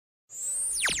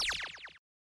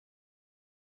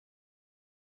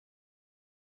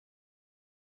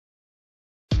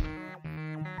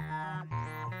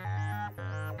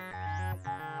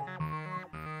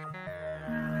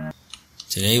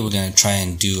Today we're going to try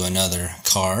and do another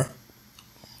car.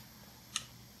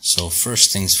 So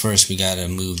first things first, we got to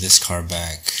move this car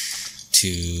back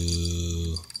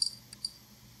to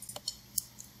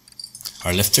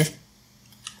our lifter. And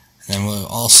then we'll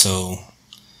also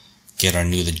get our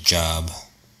new the job.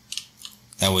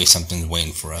 That way something's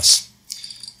waiting for us.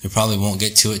 We probably won't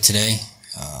get to it today.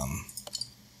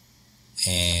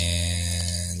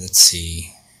 And let's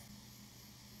see.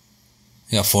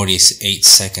 We got 48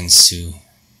 seconds to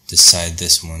decide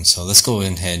this one. So let's go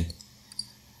ahead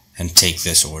and take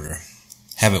this order.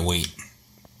 Have it wait.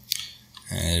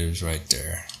 And it was right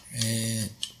there. Is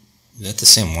that the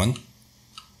same one?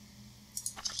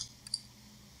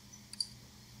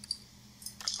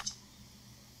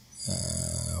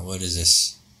 What is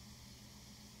this?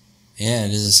 Yeah,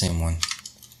 it is the same one.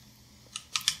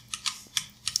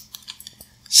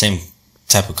 Same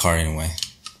type of car anyway.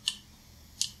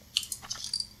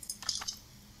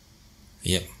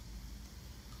 Yep.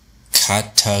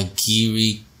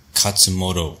 Katagiri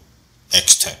Katsumoto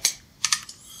X-Tech.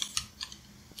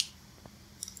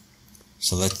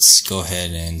 So let's go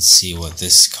ahead and see what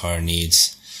this car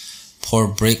needs. Poor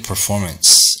brake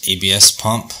performance, ABS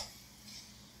pump,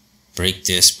 brake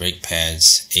disc, brake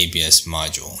pads, ABS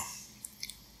module.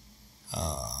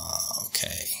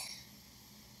 Okay.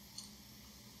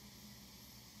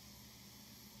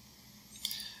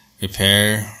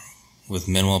 Repair with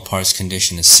minimal parts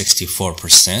condition is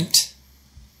 64%.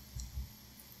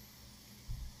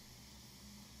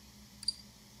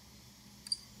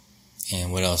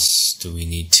 And what else do we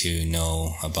need to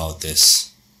know about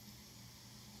this?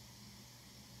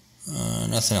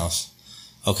 Nothing else.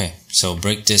 Okay, so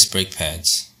brake disc, brake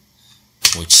pads.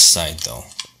 Which side though?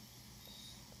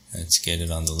 Let's get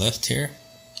it on the left here.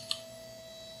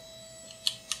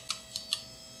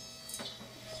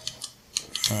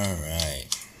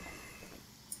 Alright.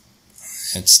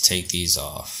 Let's take these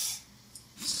off.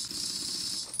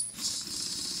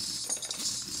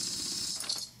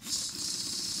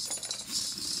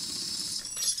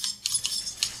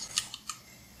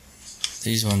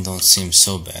 These ones don't seem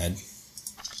so bad.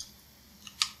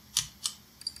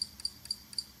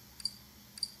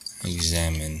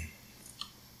 Examine.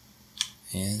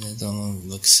 And that don't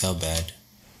look so bad.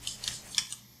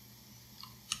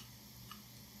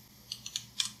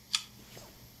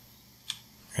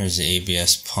 There's the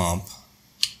ABS pump,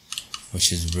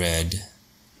 which is red.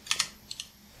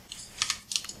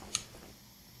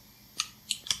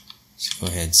 Let's go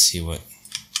ahead and see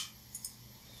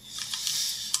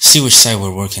which side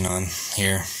we're working on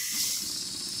here.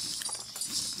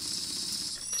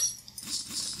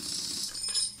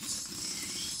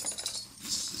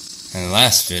 In the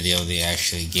last video, the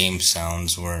actually game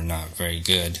sounds were not very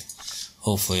good.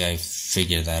 Hopefully I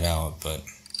figured that out, but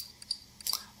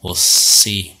we'll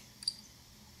see.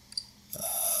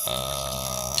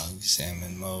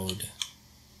 Examine mode.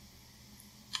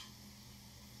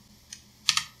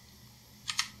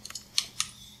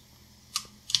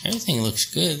 Everything looks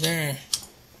good there.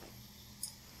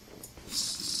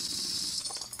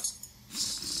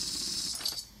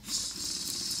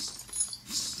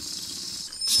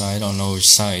 So I don't know which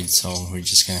side, so we're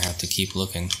just gonna have to keep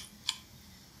looking.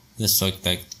 This looks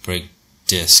like brake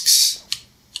discs.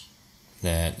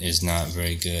 That is not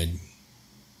very good.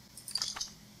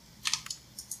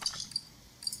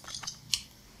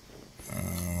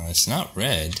 It's not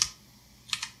red.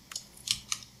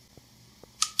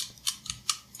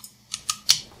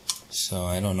 So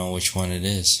I don't know which one it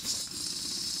is.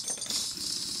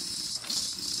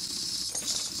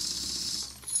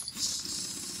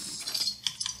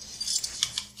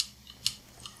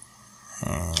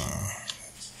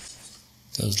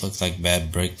 Those look like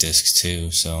bad brake discs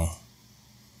too, so.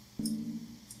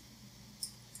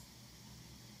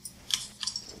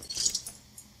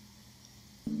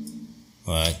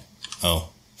 What? Oh.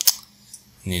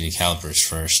 Need the calipers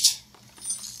first.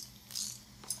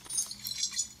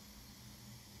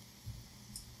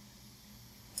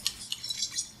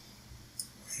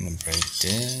 And the brake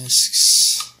discs.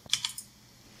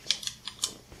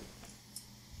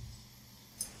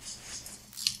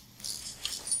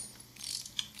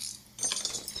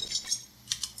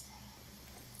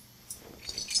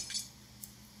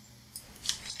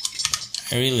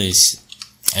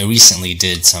 I recently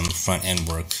did some front end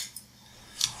work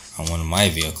on one of my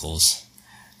vehicles,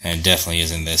 and it definitely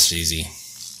isn't this easy.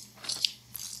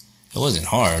 It wasn't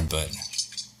hard, but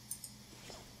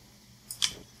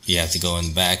you have to go in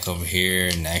the back over here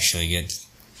and actually get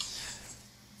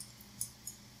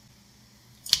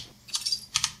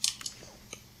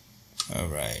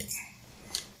alright.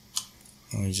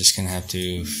 We're just gonna have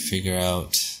to figure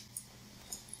out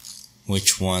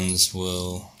which ones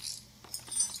will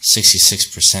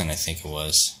 66% I think it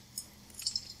was.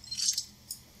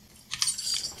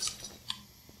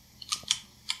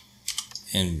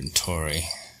 Inventory.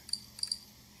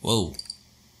 Whoa.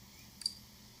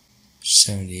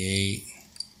 78.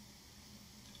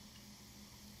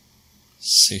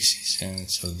 67.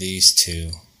 So these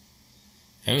two.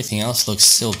 Everything else looks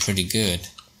still pretty good.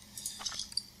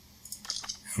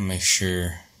 I'll make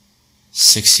sure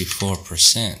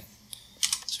 64%.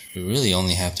 So we really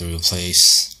only have to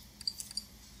replace.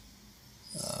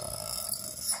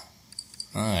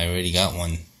 I already got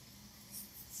one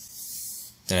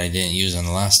that I didn't use on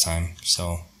the last time,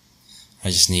 so I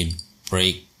just need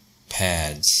brake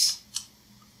pads.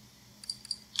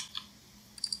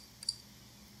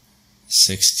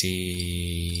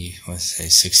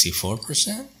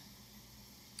 64%?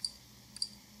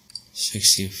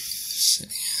 60,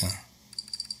 yeah.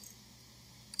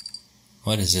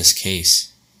 What is this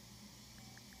case?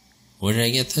 Where did I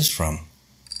get this from?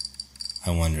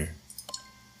 I wonder.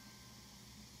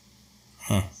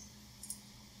 Huh.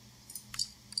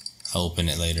 I'll open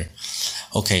it later.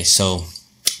 Okay, so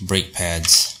brake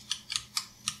pads.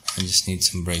 I just need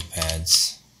some brake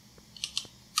pads.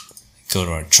 Go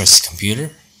to our trusty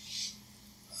computer.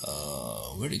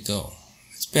 Where'd it go?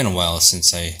 It's been a while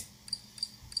since I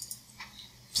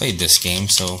played this game,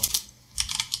 so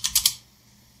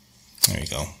there you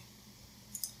go.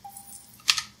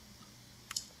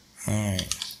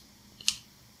 Alright.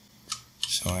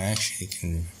 So I actually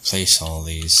can replace all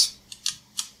these.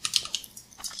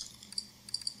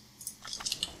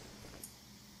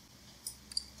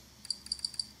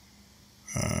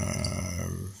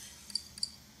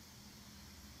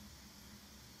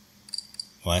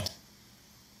 What?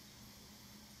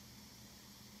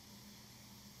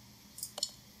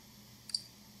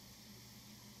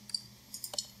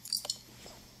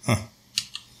 Huh.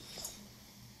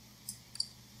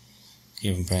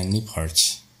 Give them brand new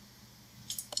parts.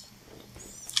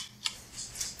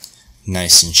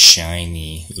 Nice and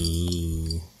shiny.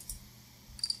 Ooh.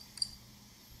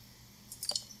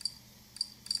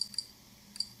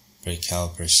 Brake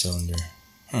caliper cylinder.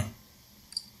 Huh.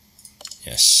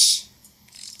 Yes.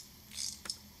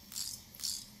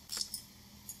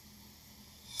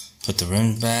 Put the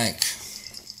rims back.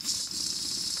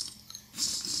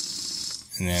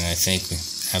 And then I think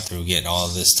after we get all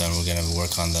of this done, we're going to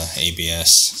work on the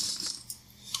ABS.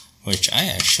 Which I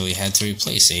actually had to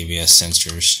replace ABS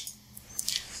sensors.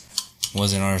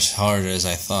 Wasn't as hard as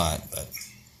I thought, but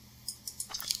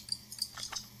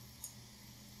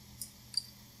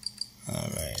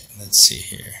alright, let's see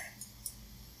here.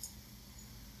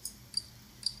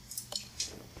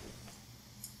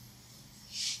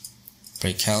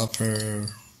 Brake caliper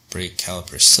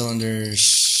cylinders,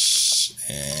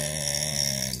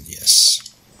 and yes.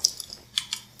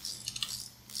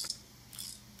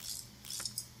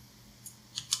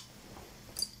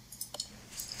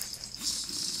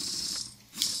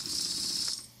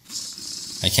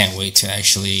 I can't wait to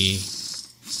actually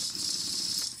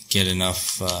get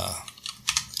enough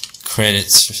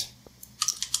credits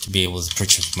to be able to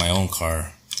purchase my own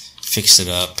car, fix it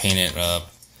up, paint it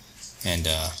up, and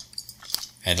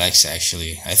I'd like to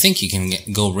actually, I think you can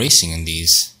go racing in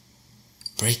these.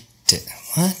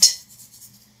 What?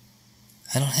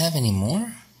 I don't have any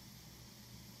more?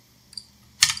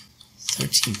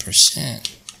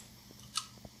 13%.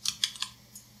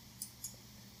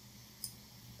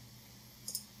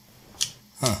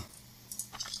 Huh.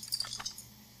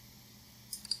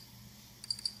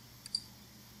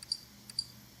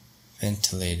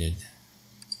 Ventilated.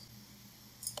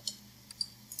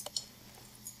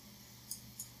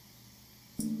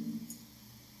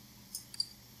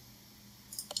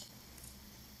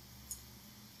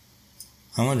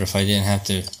 I wonder if I didn't have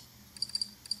to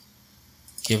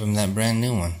give him that brand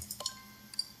new one.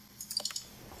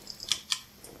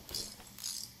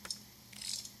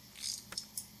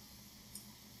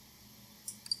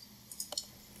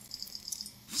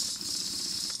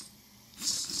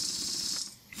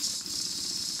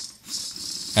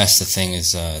 That's the thing,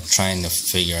 is trying to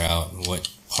figure out what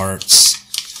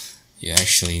parts you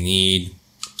actually need.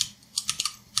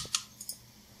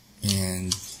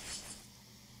 And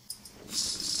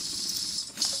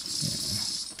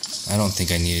I don't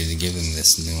think I needed to give him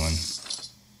this new one,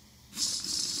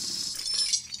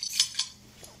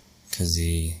 because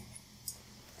the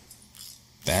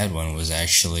bad one was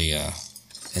actually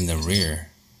in the rear.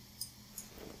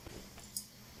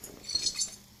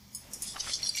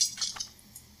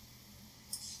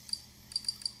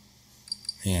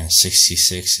 Yeah,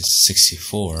 66 is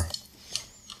 64.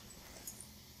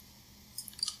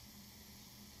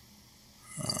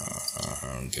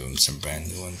 give him some brand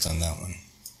new ones on that one.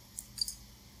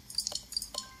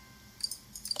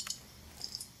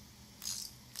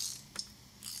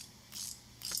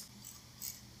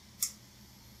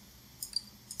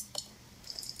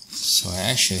 So I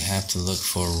actually have to look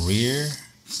for rear.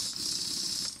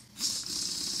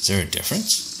 Is there a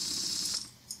difference?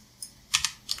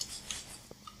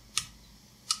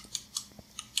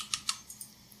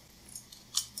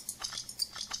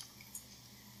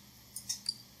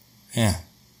 Yeah.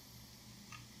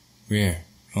 Rear.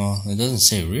 Well, it doesn't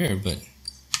say rear, but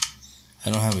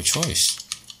I don't have a choice.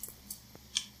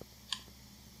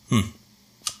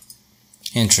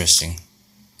 Interesting.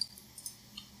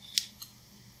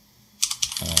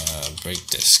 Brake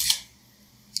disc.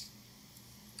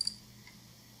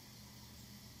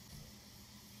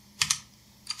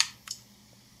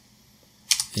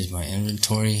 Here's my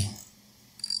inventory.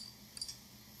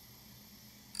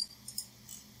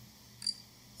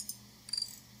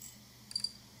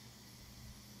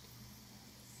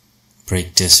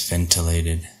 Brake disc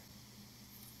ventilated.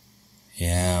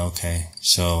 Yeah, okay.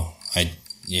 So I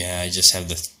just have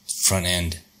the front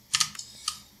end.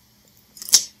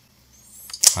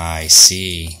 I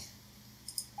see.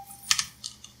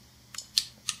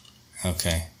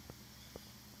 Okay.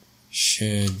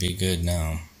 Should be good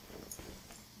now.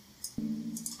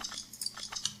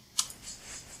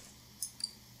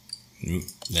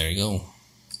 There you go.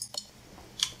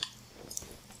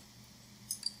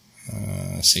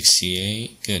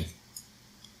 68. Good.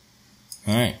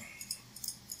 Alright.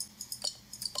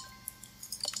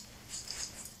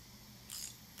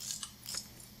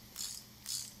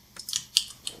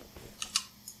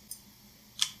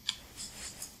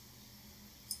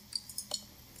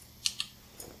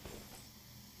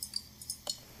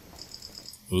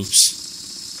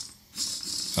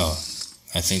 Oops. Oh,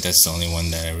 I think that's the only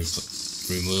one that I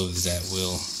removed that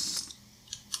wheel.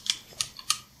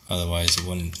 Otherwise it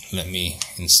wouldn't let me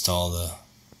install the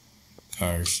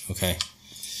cars. Okay.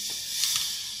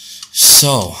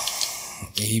 So,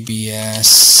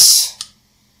 ABS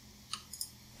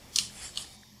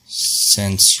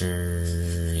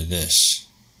sensor, this.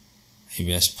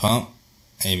 ABS pump,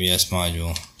 ABS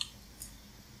module.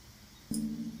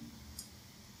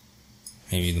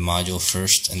 Maybe the module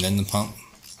first and then the pump?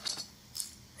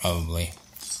 Probably.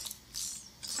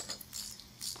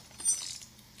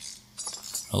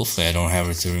 Hopefully I don't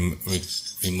have to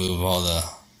remove all the...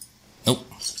 Nope,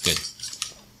 good.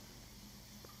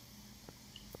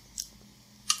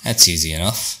 That's easy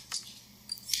enough.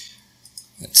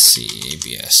 Let's see,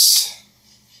 ABS.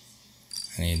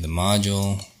 I need the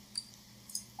module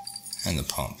and the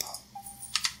pump.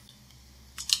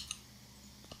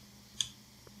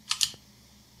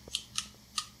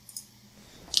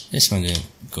 This one didn't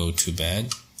go too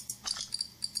bad.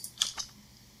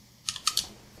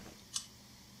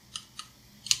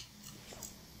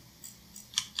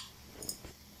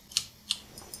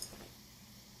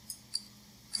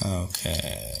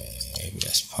 Okay,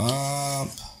 ABS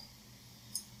pump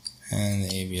and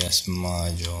the ABS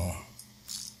module.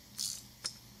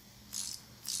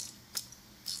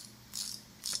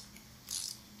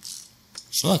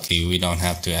 So luckily we don't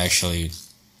have to actually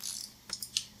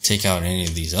take out any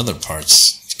of these other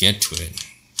parts to get to it,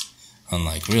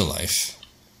 unlike real life,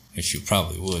 which you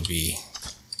probably would be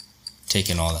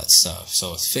taking all that stuff.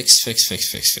 So it's fixed.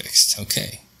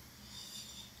 Okay.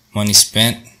 Money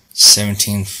spent,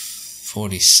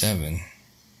 1747.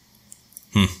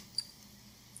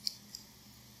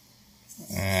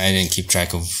 I didn't keep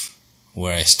track of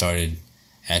where I started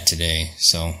at today,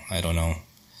 so I don't know.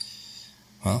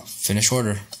 Well, finish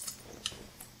order.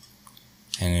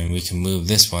 And then we can move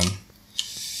this one.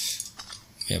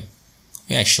 Yep.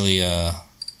 We actually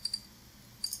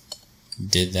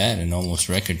did that in almost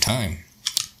record time.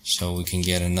 So we can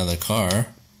get another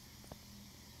car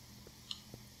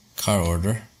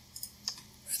order.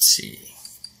 Let's see.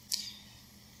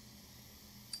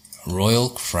 Royal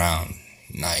Crown.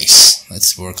 Nice.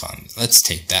 Let's work on it. Let's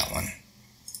take that one.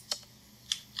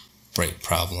 Brake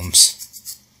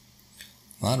problems.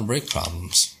 A lot of brake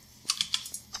problems.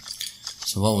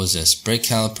 So what was this? Brake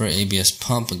caliper, ABS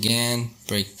pump again,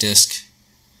 brake disc,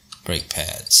 brake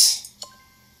pads.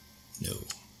 No,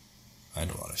 I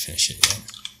don't want to finish it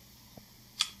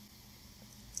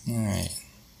yet. Alright,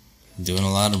 doing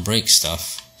a lot of brake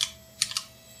stuff.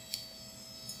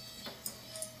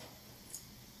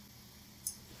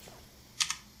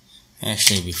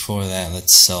 Actually, before that,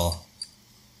 let's sell.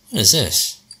 What is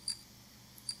this?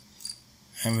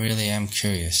 I really am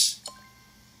curious.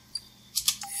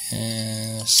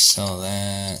 Yeah, sell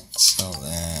that.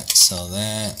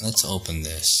 Let's open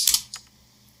this.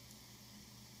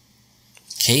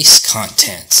 Case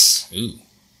contents. Ooh.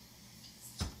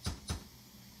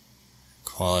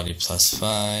 Quality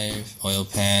 +5. Oil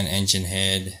pan, engine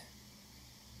head,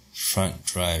 front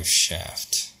drive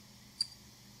shaft.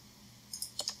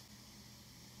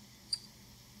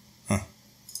 Huh.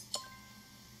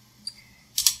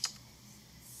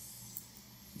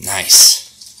 Nice.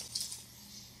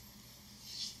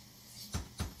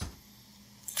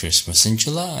 Christmas in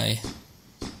July.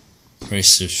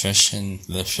 Race suspension,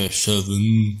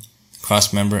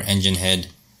 cross member, engine head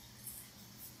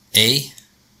A,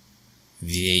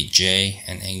 V8J,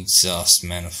 and exhaust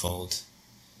manifold.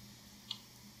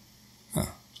 Huh.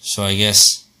 So I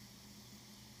guess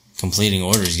completing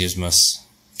orders gives us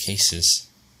cases.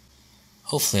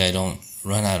 Hopefully I don't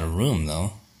run out of room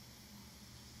though.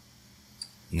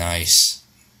 Nice.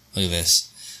 Look at this.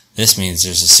 This means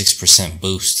there's a 6%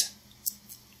 boost.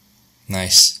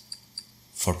 Nice.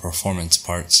 For performance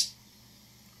parts.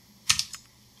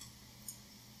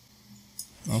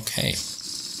 Okay.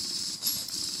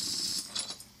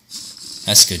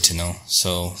 That's good to know.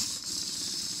 So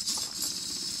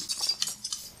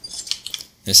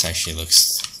this actually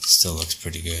still looks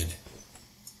pretty good.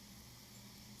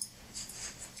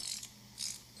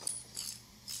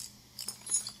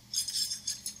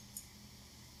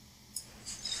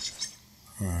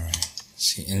 Alright.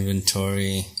 See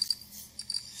inventory.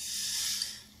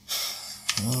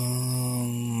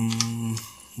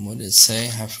 What did it say?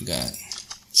 I forgot.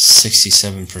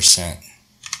 67%.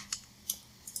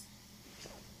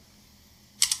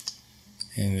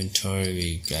 Inventory,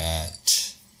 we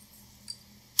got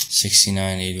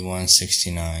 69, 81,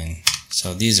 69.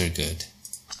 So these are good.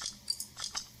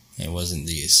 It wasn't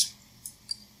these.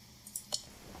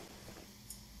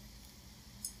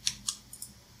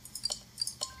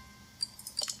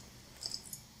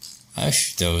 I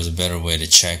wish there was a better way to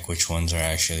check which ones are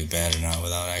actually bad or not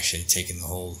without actually taking the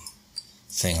whole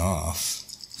thing off.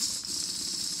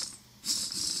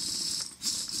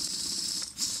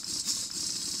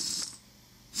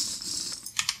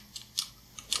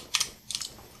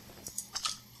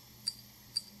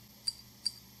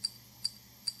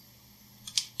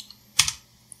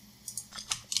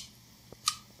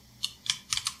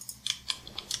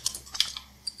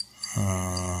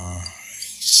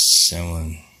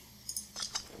 Someone.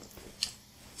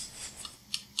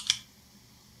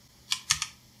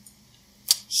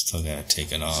 Still gotta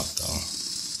take it off though.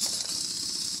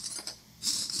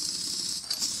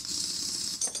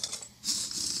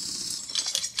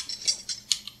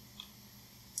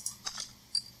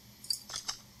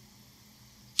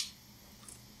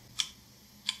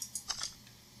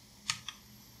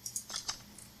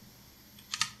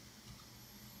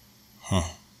 Huh.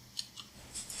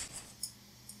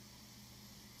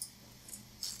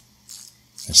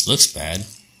 This looks bad,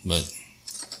 but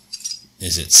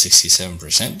is it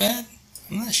 67% bad?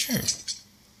 I'm not sure.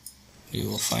 We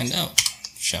will find out,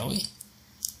 shall we?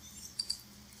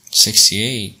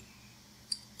 68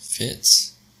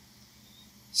 fits.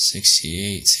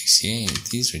 68, 68.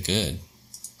 These are good.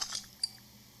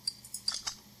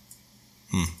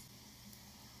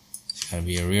 It's gotta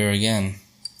be a rear again.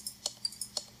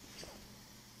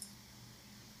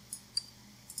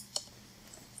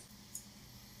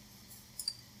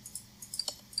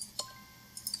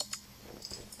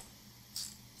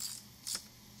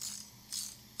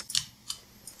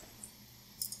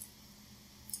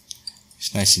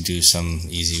 It's nice to do some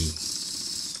easy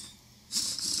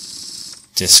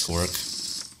disc work.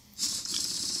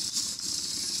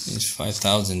 It's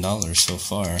 $5,000 so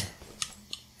far.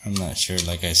 I'm not sure,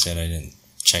 like I said, I didn't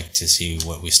check to see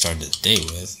what we started the day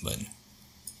with, but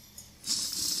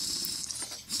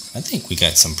I think we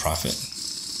got some profit.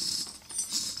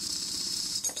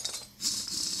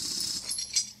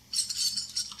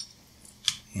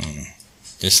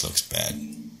 This looks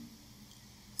bad.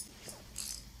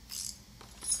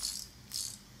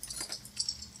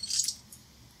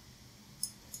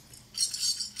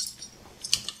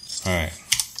 Alright,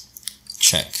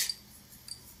 check.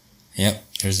 Yep,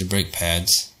 there's the brake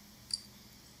pads,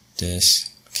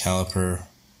 disc, caliper.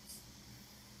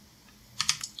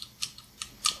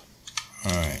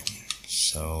 Alright,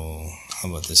 so how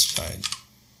about this side?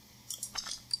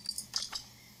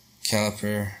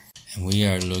 Caliper, and we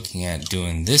are looking at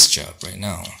doing this job right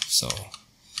now, so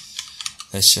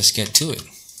let's just get to it.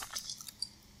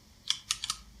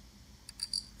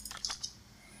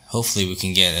 Hopefully we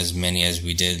can get as many as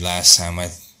we did last time.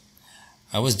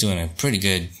 I was doing a pretty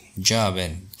good job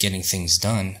at getting things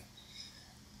done.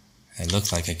 It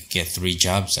looked like I could get 3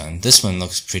 jobs done. This one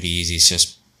looks pretty easy. It's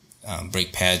just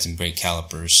brake pads and brake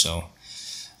calipers, so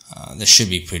this should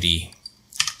be pretty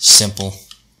simple.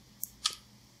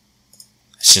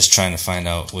 It's just trying to find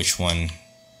out which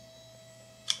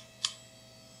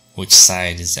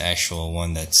side is the actual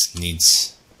one that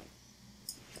needs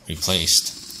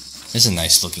replaced. It's a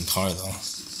nice looking car though,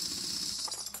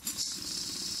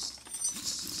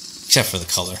 except for the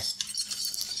color.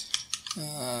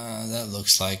 That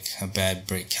looks like a bad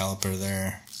brake caliper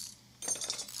there.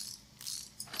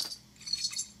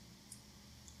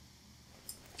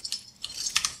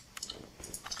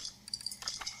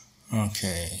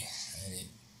 Okay,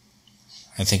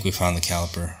 I think we found the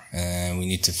caliper, and we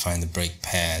need to find the brake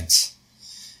pads.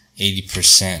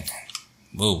 80%.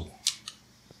 Whoa.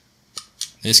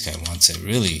 This guy wants it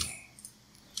really.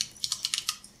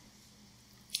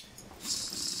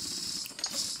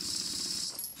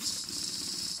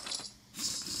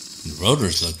 The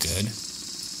rotors look good.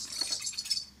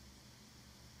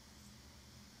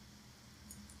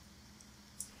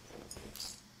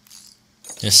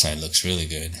 This side looks really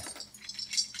good.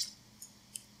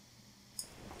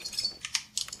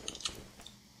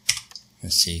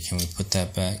 Let's see, can we put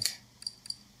that back?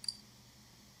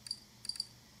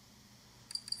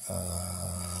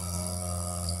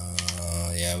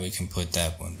 Yeah, we can put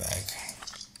that one back.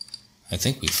 I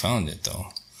think we found it though.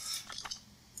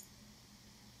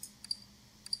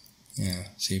 Yeah,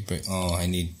 see, brake. Oh, we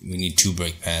need 2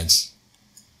 brake pads.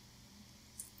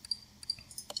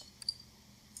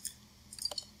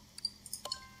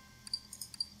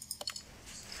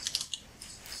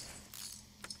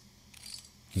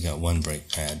 We got 1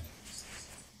 brake pad.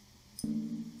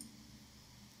 I'm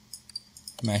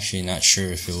actually not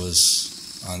sure if it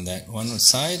was on that one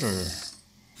side or...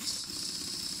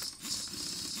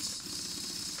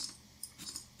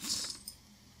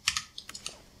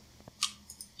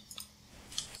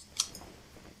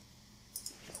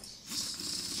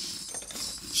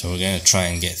 So we're going to try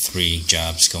and get 3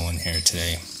 jobs going here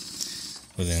today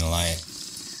within a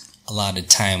allotted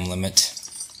time limit.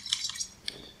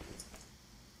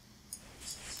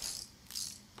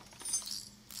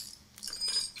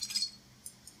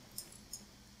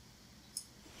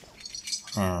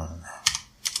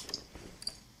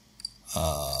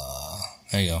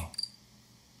 There you go.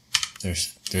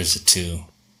 There's the 2.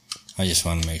 I just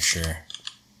want to make sure.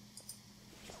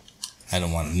 I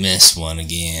don't want to miss one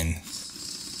again.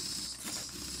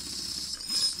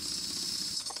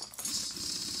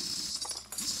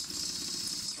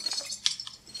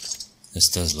 This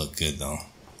does look good though.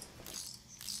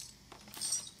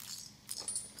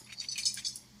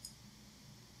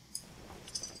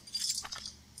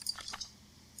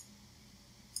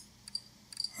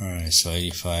 Alright, so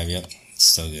 85, yep,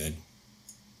 it's still good.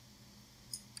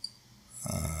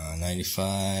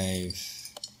 95,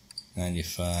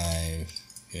 95,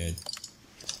 good.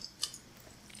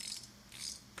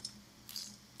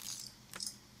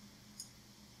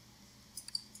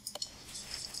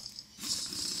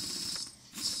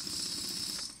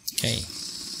 Okay,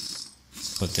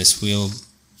 put this wheel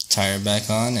tire back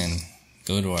on and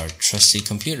go to our trusty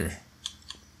computer.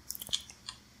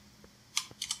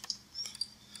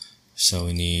 So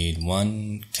we need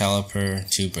 1 caliper,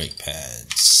 2 brake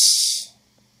pads.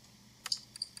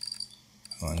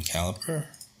 1 caliper,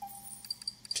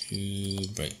 2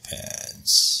 brake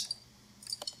pads.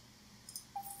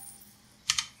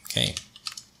 Okay.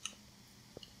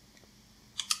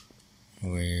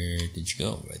 Where did you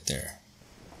go? Right there.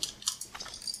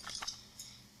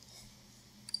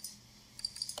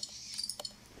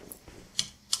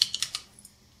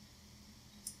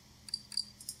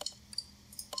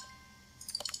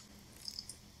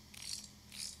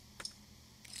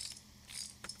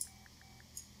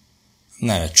 I'm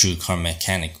not a true car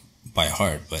mechanic by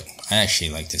heart, but I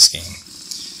actually like this game.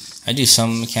 I do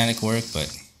some mechanic work,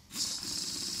 but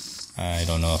I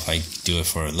don't know if I do it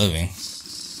for a living.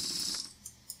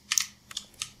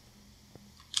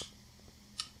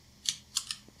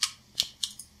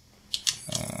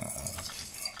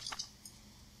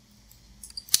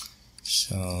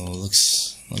 So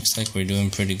looks like we're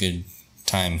doing pretty good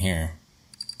time here.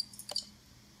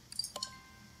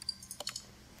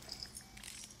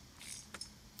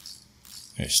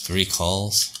 There's 3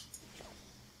 calls.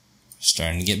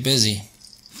 Starting to get busy.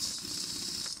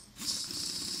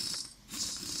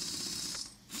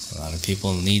 A lot of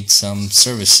people need some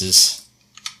services.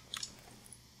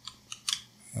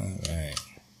 Alright.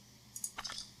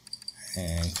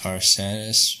 And car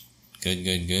status. Good,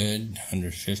 good, good.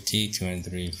 150,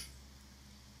 203.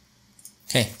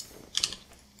 Okay.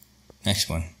 Next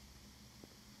one.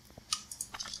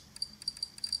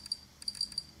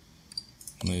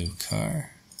 Move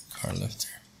car lifter.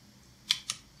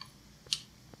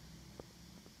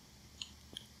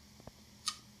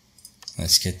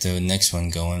 Let's get the next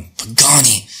one going.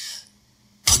 Pagani!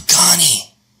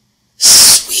 Pagani!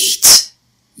 Sweet!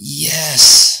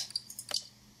 Yes!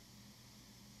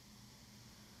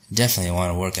 Definitely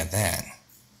want to work at that.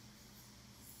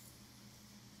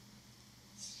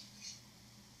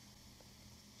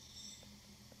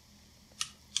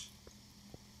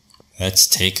 Let's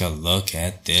take a look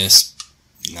at this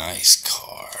nice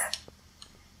car.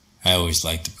 I always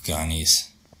liked the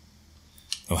Paganis.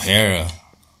 O'Hara.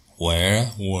 The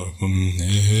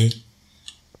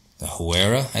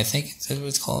Huera, I think that's what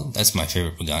it's called. That's my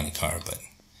favorite Pagani car, but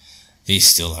these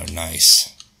still are nice.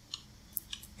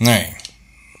 Alright.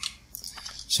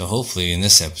 So hopefully in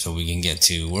this episode we can get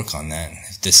to work on that.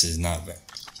 If this is not bad.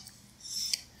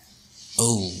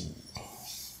 Oh.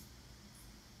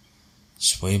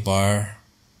 Sway bar,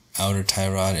 outer tie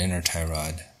rod, inner tie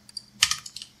rod.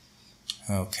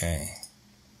 Okay.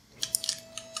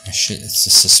 It's the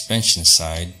suspension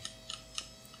side.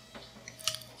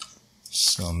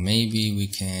 So maybe we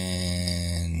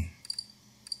can...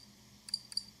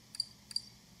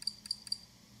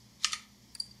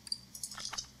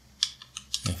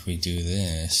 If we do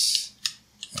this,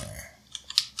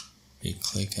 we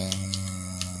click on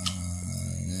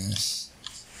this.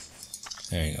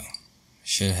 There you go.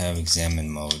 Should have examine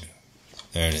mode.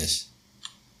 There it is.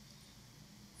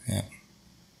 Yep.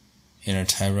 Inner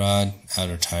tie rod,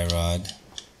 outer tie rod.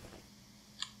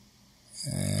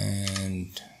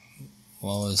 And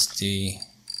what was the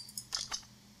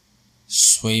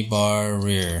sway bar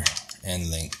rear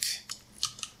end link?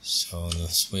 So the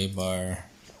sway bar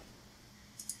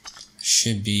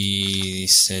should be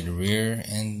said rear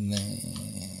end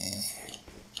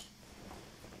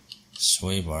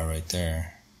sway bar right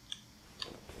there.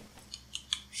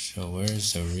 So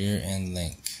where's the rear end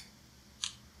link?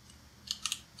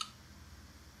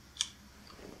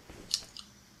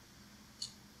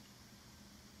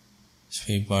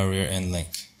 Sway bar rear end link.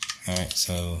 Alright,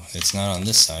 so it's not on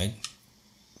this side.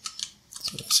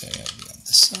 So it's gotta be on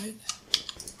this side.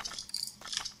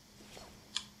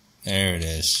 There it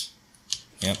is.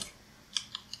 Yep.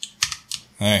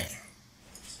 Alright.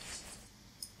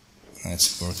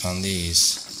 Let's work on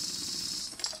these.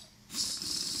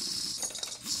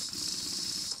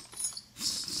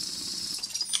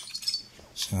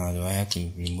 So now do I have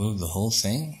to remove the whole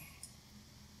thing?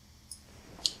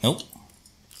 Nope.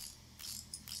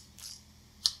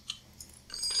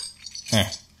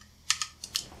 There.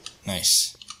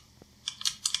 Nice.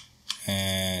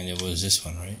 And it was this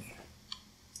one, right?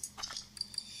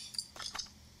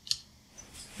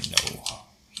 No.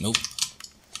 Nope.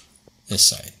 This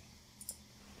side.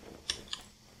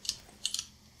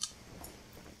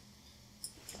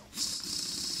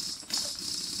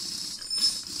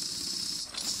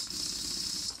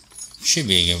 Should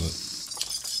be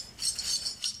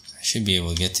able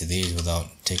to get to these without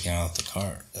taking out the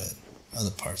car. The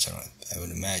other parts, I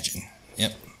would imagine.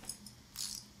 Yep.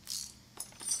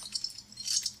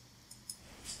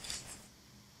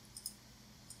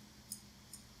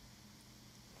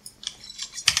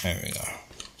 There we go.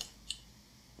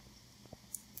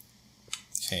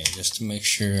 Okay, just to make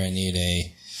sure, I need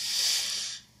a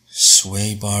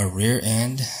sway bar rear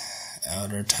end,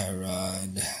 outer tie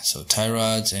rod. So tie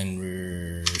rods and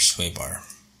rear sway bar.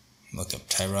 Look up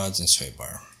tie rods and sway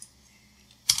bar.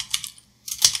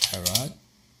 Tie rod.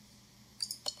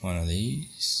 One of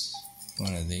these.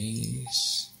 One of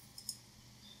these.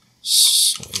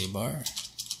 Sway bar.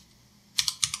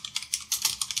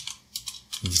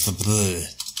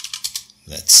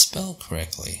 Let's spell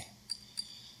correctly.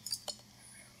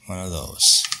 One of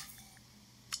those.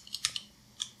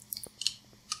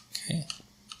 Okay.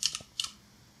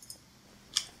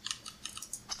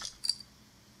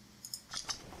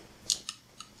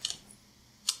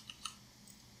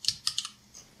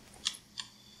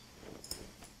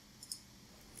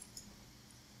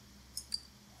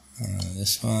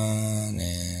 This one,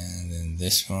 and then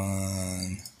this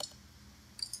one.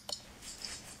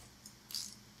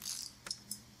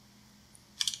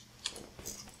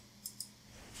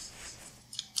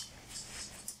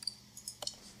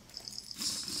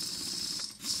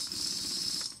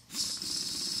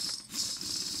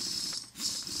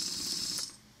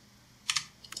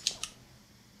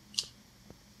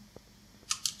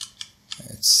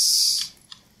 It's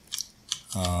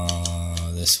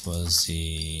this was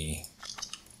the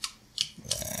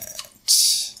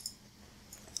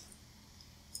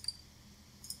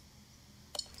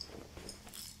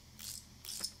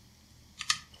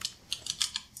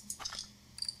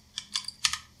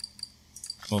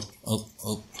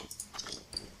Oh.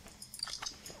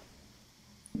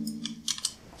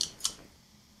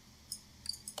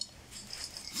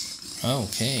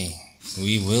 Okay,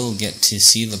 we will get to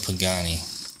see the Pagani.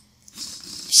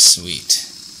 Sweet.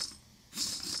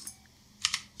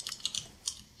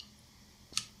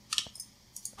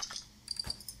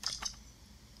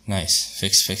 Nice.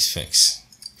 Fix, fix, fix.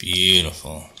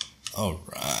 Beautiful.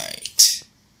 Alright.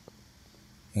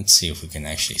 Let's see if we can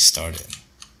actually start it.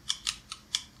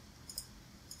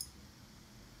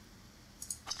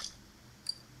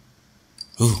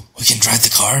 Ooh, we can drive the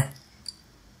car?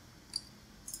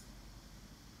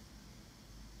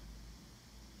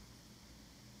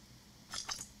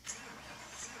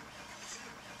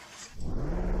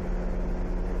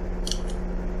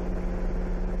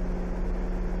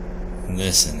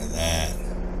 Listen to that.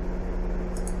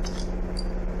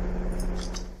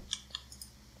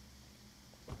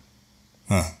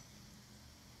 Huh.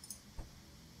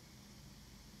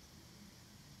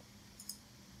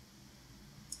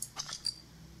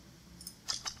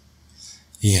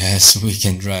 Yes, we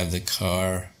can drive the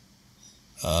car.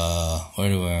 Where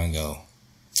do we want to go?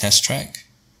 Test track?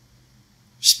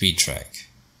 Speed track?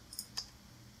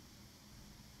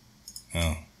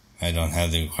 Oh, I don't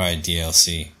have the required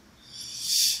DLC.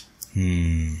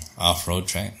 Off-road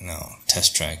track? No,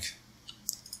 test track.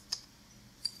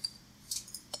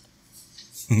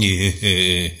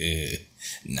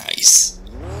 Nice.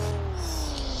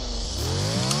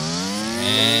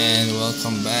 And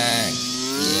welcome back.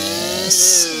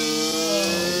 Yes.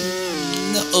 Oh,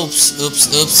 no, oops.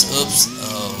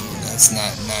 Oh, that's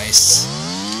not nice.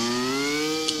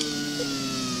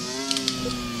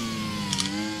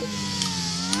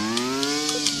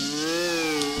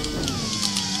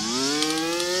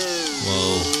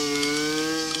 Whoa.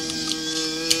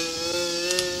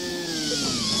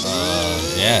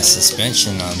 Yeah,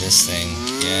 suspension on this thing.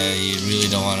 Yeah, you really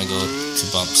don't want to go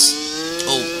to bumps.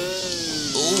 Oh.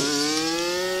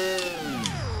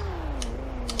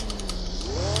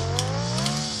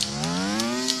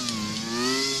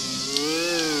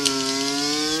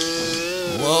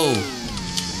 Whoa.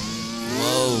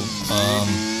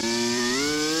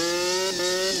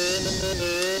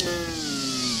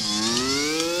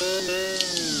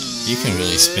 You can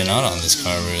really spin out on this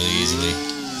car really easily.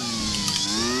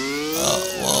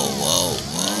 Whoa.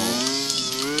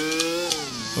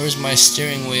 Where's my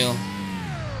steering wheel?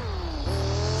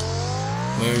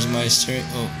 Where's my steering?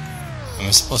 Oh, am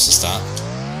I supposed to stop?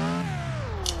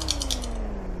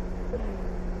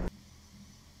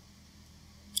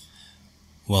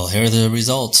 Well, here are the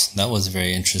results. That was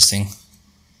very interesting.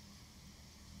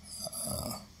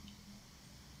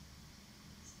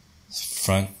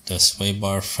 The sway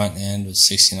bar front end was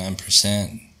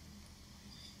 69%.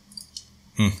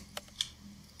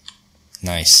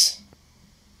 Nice.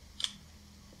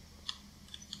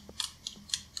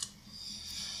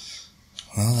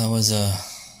 Well, that was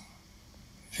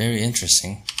very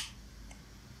interesting.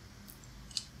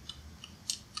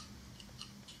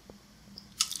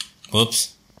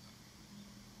 Whoops.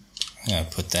 I gotta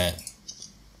put that.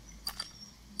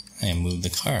 I moved the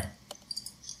car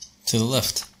to the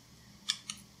left.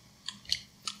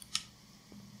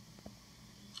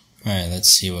 Alright, let's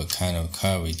see what kind of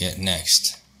car we get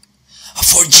next. A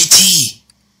Ford GT!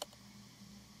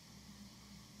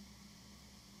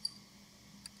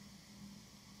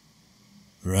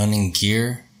 Running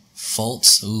gear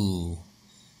faults? Ooh.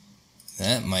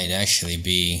 That might actually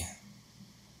be...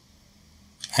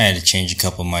 I had to change a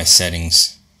couple of my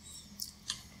settings.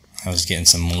 I was getting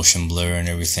some motion blur and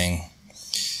everything.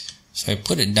 So I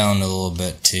put it down a little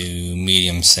bit to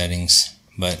medium settings.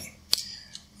 But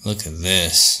look at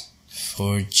this.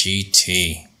 Ford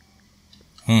GT.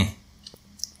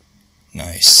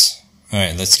 Nice.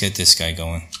 Alright, let's get this guy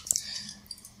going.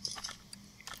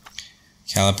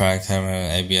 Caliper,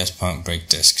 camera, ABS pump, brake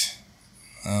disc.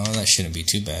 Oh, that shouldn't be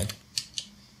too bad.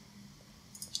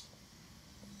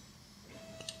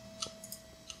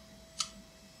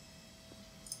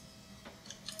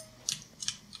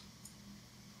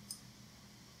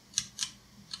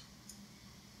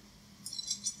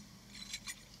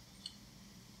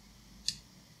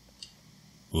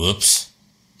 Whoops.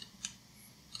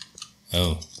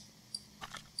 Oh.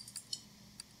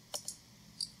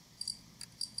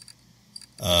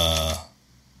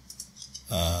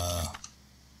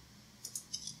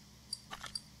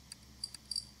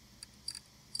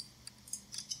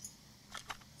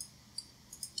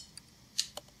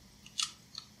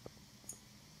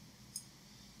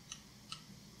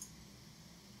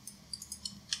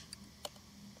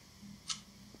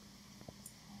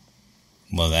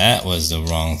 Well, that was the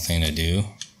wrong thing to do.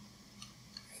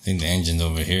 I think the engine's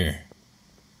over here.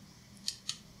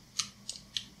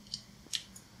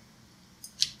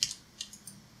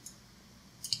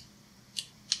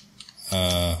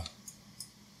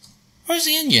 Where's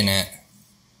the engine at?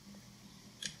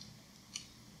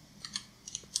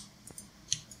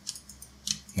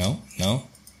 No.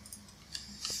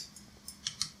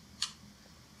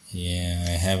 Yeah,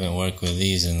 I haven't worked with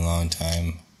these in a long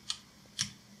time.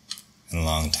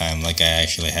 Like I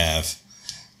actually have.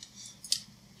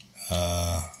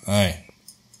 Alright.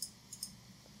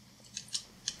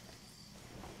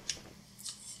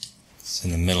 It's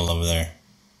in the middle over there.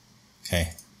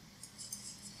 Okay.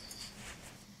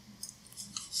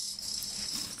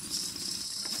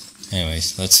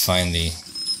 Anyways, let's find the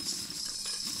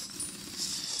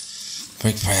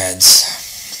brake pads.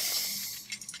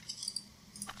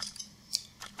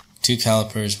 2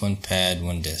 calipers, 1 pad,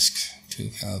 1 disc. 2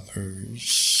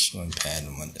 calipers, 1 pad,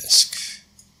 and 1 disc.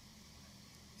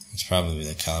 It's probably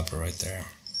the caliper right there.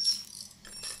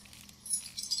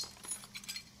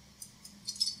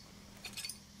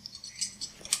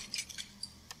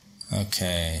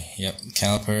 Okay, yep,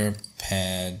 caliper,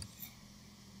 pad.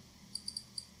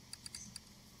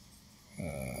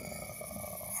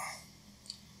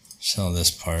 So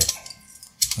this part,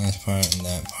 and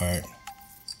that part.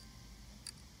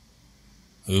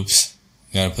 Oops,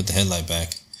 gotta put the headlight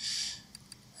back.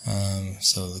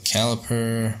 So the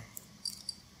caliper,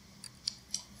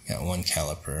 got 1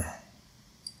 caliper.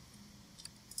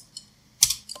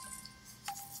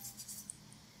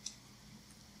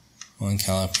 One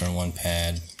caliper and 1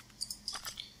 pad.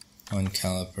 1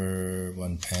 caliper,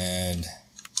 1 pad.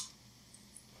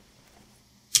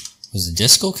 Was the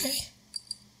disc okay?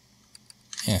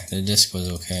 Yeah, the disc was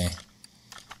okay.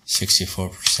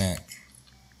 64%.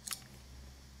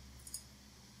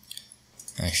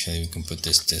 Actually, we can put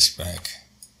this disc back.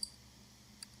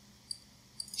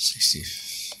 60.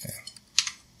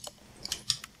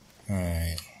 Yeah.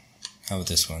 Alright. How about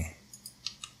this one?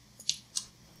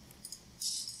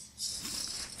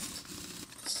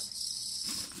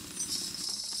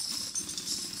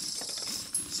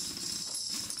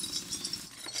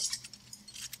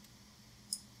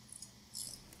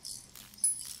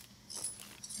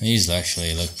 These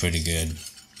actually look pretty good.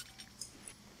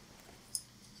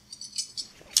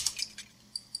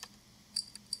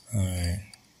 Alright.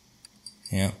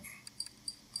 Yep.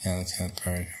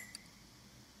 Caliper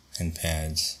and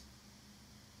pads.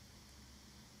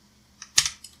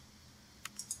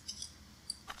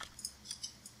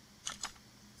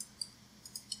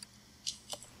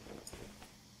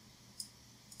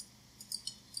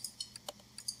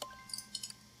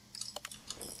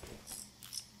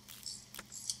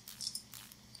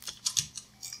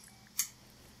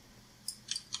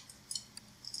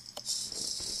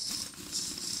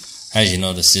 As you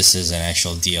notice, this is an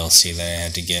actual DLC that I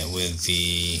had to get with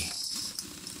the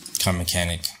Car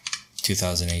Mechanic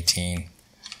 2018.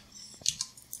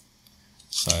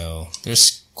 So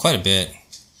there's quite a bit.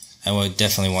 I would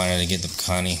definitely wanted to get the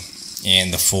Connie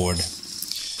and the Ford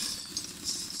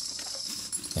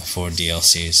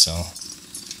DLCs. So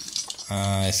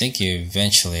I think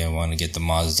eventually I want to get the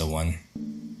Mazda one,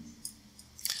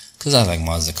 because I like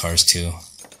Mazda cars too.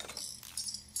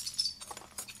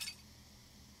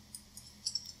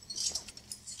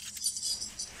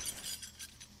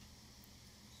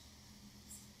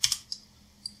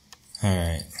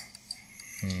 Alright,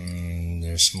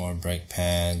 there's some more brake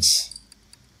pads,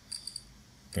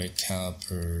 brake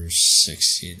calipers,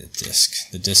 60, the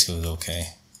disc. The disc was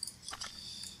okay.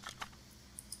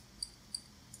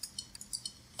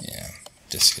 Yeah,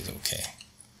 disc is okay.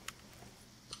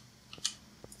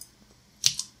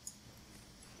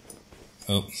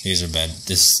 Oh, these are bad.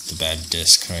 This is the bad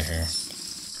disc right here.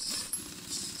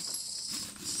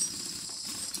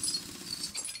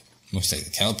 Looks like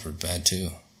the caliper is bad too.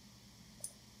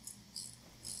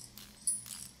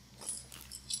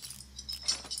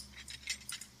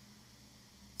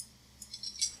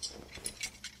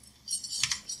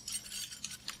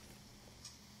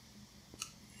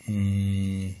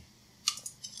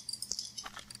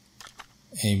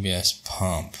 ABS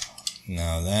pump.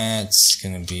 Now that's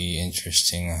going to be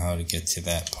interesting how to get to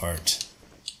that part.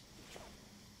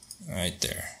 Right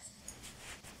there.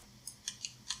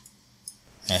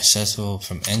 Accessible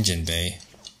from engine bay.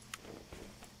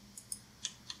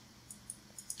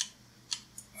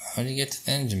 How do you get to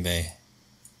the engine bay?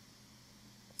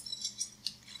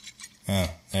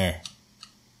 Oh, there.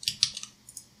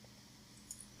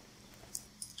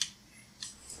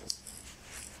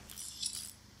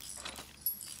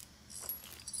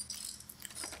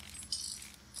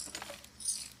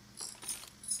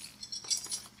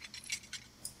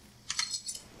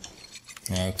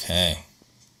 Okay.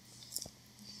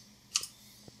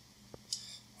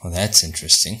 Well, that's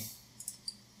interesting.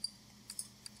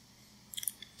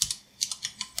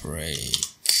 brake.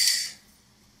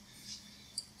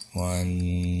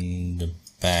 One, the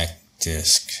back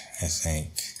disc, I think.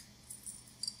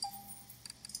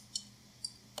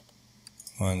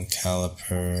 One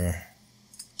caliper.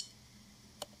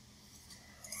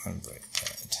 One brake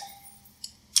pad.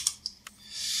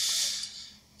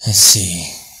 Let's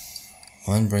see.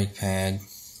 One brake pad.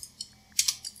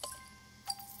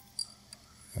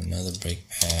 Another brake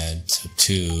pad, so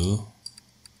 2.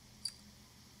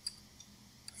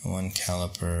 One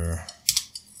caliper.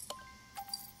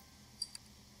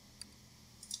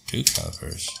 2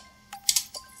 calipers.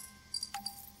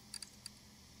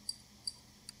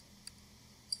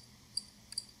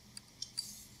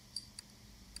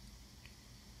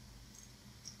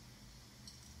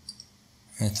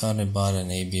 I thought I bought an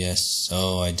ABS.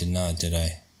 Oh, I did not, did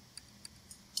I?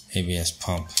 ABS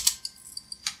pump.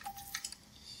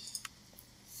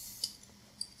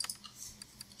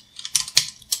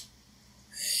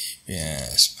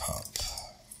 ABS pump.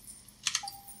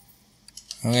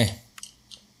 Okay.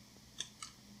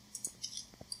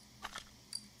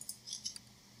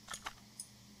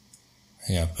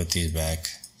 I gotta put these back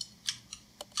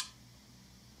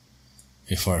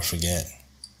before I forget.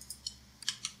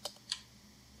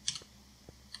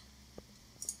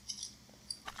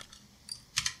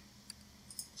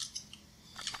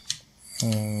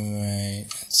 Alright,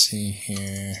 let's see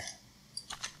here.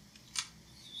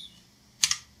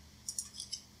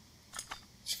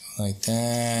 Let's go like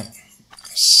that.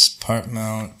 Part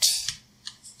mount.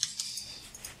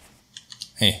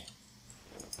 Hey,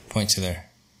 point to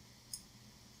there.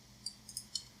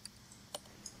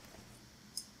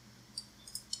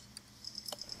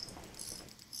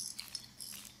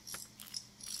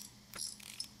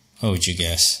 What would you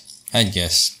guess? I'd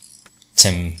guess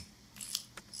 10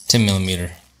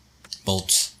 millimeter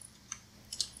bolts.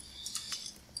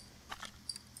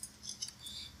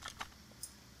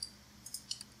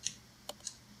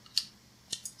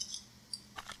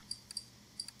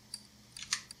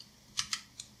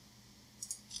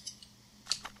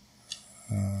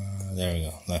 There we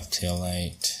go. Left tail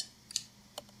light,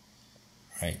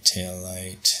 right tail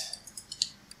light.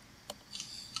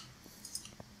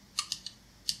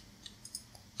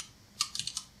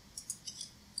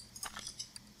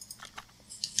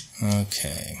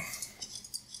 Okay.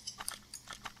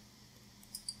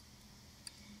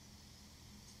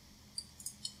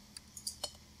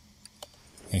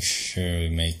 Make sure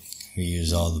we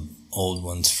use all the old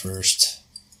ones first.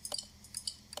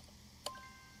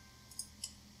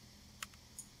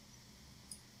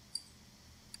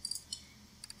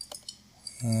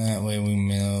 That way we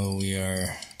know we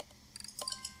are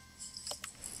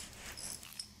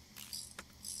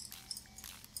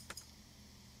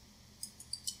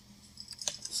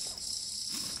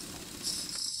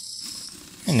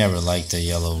I never liked the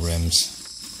yellow rims.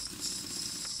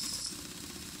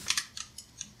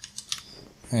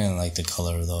 I didn't like the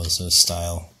color of those, the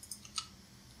style.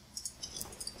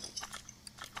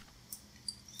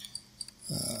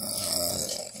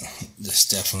 This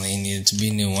definitely needed to be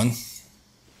a new one.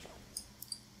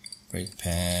 Brake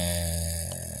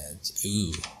pads.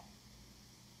 Ooh.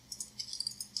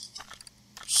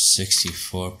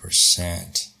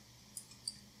 64%.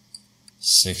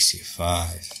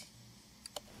 65.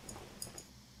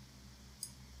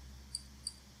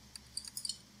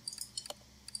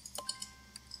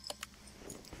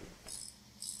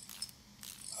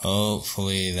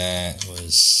 Hopefully that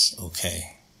was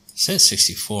okay. It says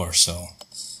 64, so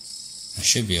I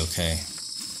should be okay.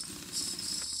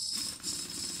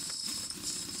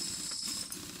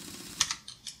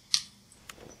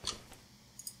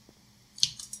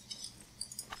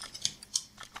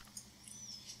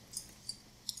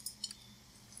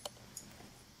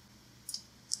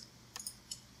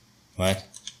 What?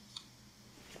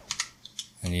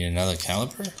 I need another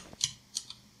caliper?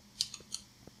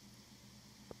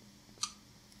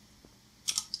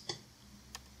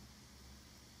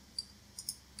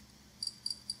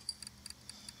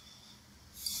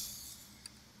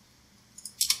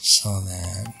 Saw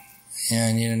that. Yeah,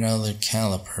 I need another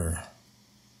caliper.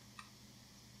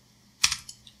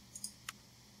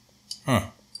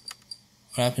 Huh.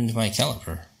 What happened to my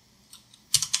caliper?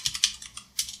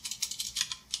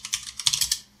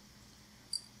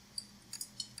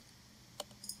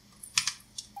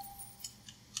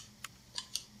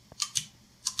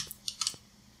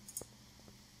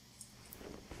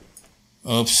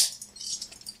 Oops.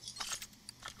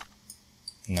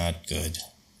 Not good.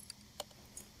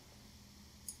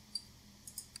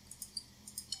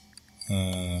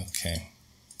 Okay.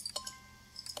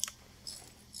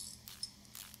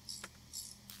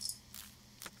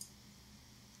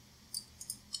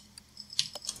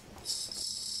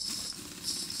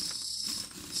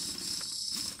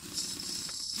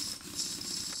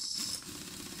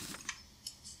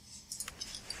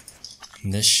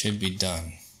 And this should be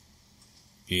done.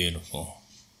 Beautiful.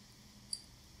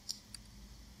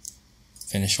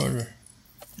 Finish order.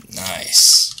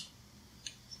 Nice.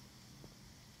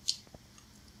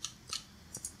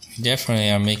 We definitely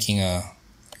are making a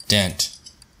dent.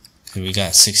 Because we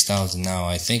got 6,000 now.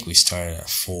 I think we started at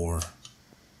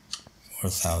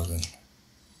 4,000.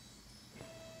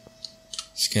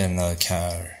 Let's get another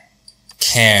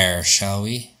car, shall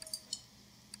we?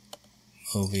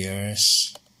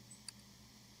 Mobius.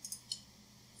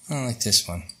 I don't like this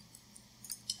one.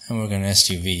 And we're going to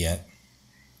SUV yet.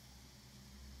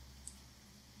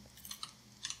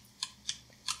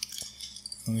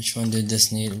 Which one did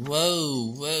this need?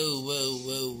 Whoa, whoa, whoa,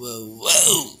 whoa, whoa,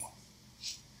 whoa!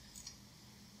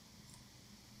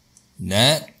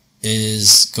 That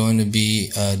is going to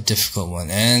be a difficult one.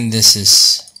 And this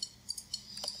is...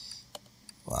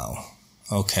 Wow.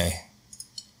 Okay.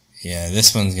 Yeah,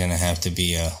 this one's going to have to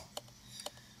be a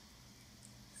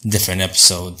different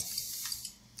episode.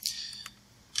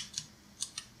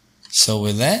 So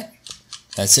with that,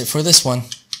 that's it for this one.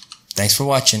 Thanks for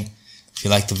watching. If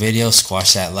you liked the video,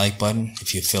 squash that like button.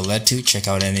 If you feel led to, check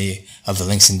out any of the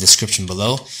links in the description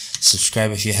below.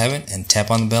 Subscribe if you haven't, and tap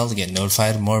on the bell to get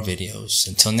notified of more videos.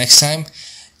 Until next time,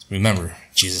 remember,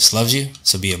 Jesus loves you,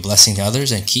 so be a blessing to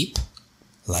others and keep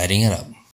lighting it up.